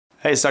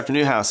Hey, it's Dr.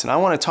 Neuhaus, and I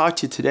want to talk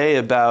to you today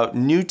about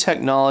new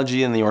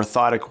technology in the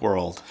orthotic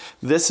world.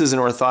 This is an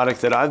orthotic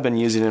that I've been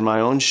using in my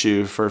own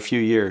shoe for a few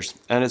years,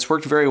 and it's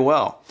worked very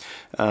well.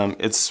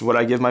 It's what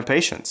I give my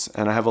patients,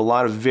 and I have a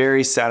lot of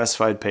very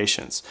satisfied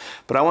patients.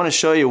 But I want to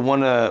show you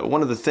one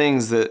of the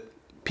things that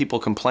people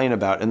complain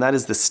about, and that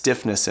is the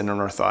stiffness in an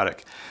orthotic.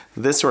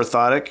 This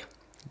orthotic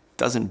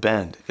doesn't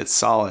bend. It's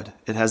solid.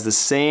 It has the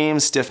same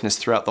stiffness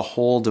throughout the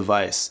whole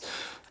device.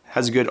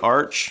 Has a good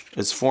arch,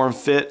 it's form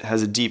fit,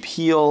 has a deep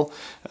heel.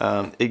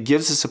 It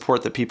gives the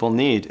support that people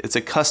need. It's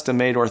a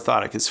custom-made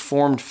orthotic. It's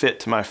formed fit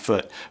to my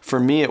foot. For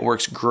me, it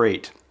works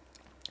great.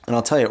 And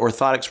I'll tell you,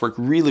 orthotics work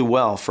really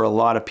well for a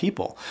lot of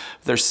people.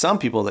 There's some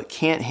people that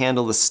can't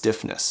handle the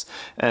stiffness.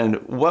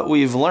 And what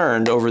we've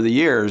learned over the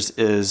years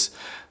is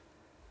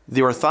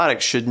the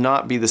orthotic should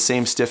not be the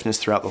same stiffness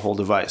throughout the whole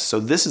device.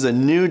 So this is a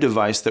new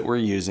device that we're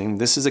using.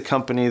 This is a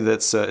company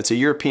that's, it's a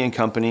European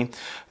company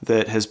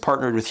that has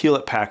partnered with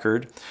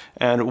Hewlett-Packard.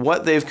 And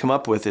what they've come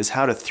up with is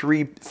how to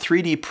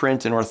 3D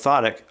print an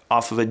orthotic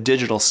off of a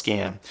digital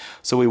scan.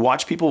 So we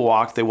watch people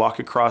walk, they walk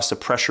across a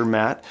pressure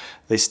mat,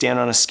 they stand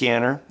on a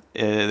scanner,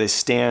 they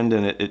stand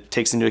and it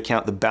takes into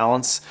account the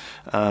balance.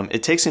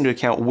 It takes into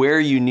account where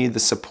you need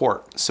the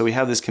support. So we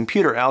have this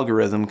computer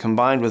algorithm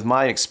combined with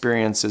my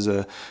experience as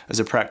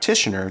a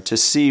practitioner to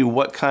see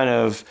what kind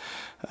of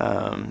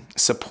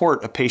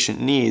support a patient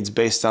needs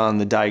based on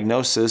the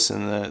diagnosis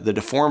and the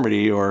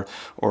deformity or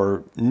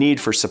need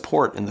for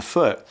support in the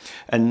foot.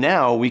 And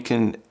now we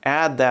can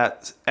add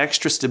that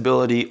extra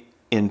stability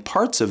in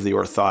parts of the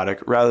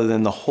orthotic rather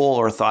than the whole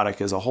orthotic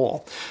as a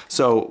whole.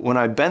 So when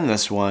I bend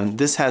this one,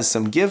 this has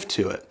some give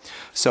to it.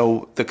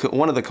 So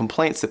one of the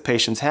complaints that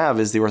patients have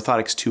is the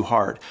orthotic's too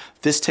hard.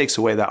 This takes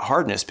away that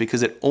hardness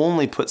because it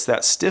only puts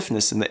that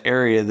stiffness in the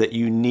area that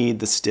you need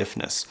the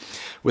stiffness.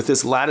 With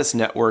this lattice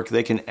network,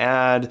 they can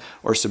add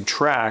or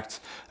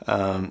subtract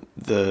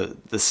the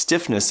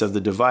stiffness of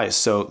the device.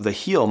 So the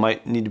heel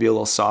might need to be a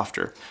little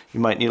softer. You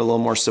might need a little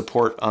more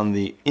support on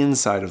the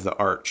inside of the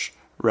arch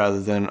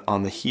rather than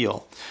on the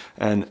heel.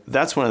 And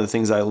that's one of the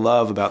things I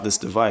love about this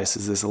device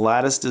is this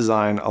lattice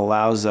design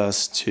allows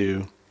us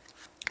to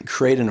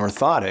create an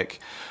orthotic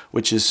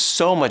which is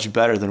so much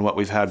better than what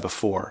we've had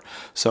before.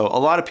 So a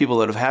lot of people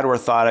that have had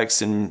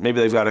orthotics and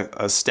maybe they've got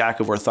a stack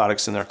of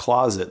orthotics in their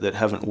closet that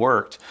haven't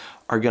worked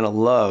are going to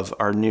love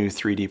our new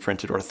 3D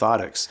printed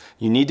orthotics.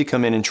 You need to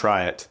come in and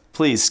try it.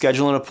 Please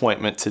schedule an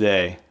appointment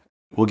today.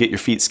 We'll get your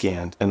feet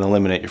scanned and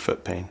eliminate your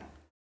foot pain.